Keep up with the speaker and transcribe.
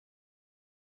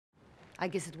I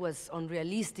guess it was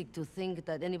unrealistic to think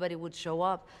that anybody would show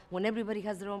up when everybody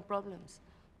has their own problems.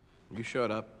 You showed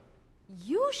up.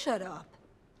 You shut up.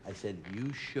 I said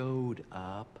you showed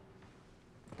up.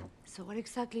 So what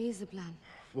exactly is the plan?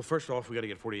 Well, first off, we gotta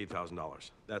get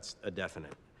 $48,000. That's a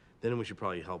definite. Then we should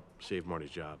probably help save Marty's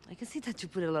job. I can see that you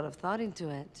put a lot of thought into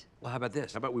it. Well, how about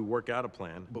this? How about we work out a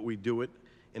plan, but we do it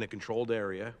in a controlled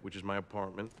area, which is my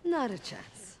apartment. Not a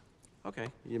chance. Okay,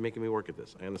 you're making me work at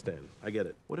this. I understand. I get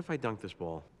it. What if I dunk this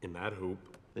ball in that hoop?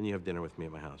 Then you have dinner with me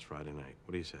at my house Friday night.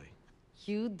 What do you say?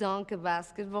 You dunk a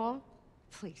basketball?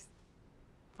 Please.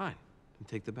 Fine. Then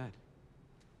take the bet.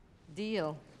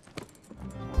 Deal.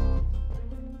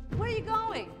 Where are you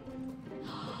going?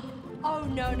 Oh,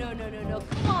 no.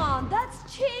 Come on,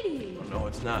 that's cheating. Oh, no,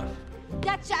 it's not.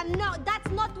 That's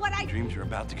not what I... Dreams are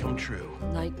about to come true.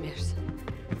 Nightmares.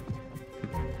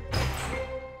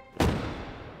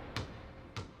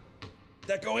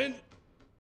 That go in?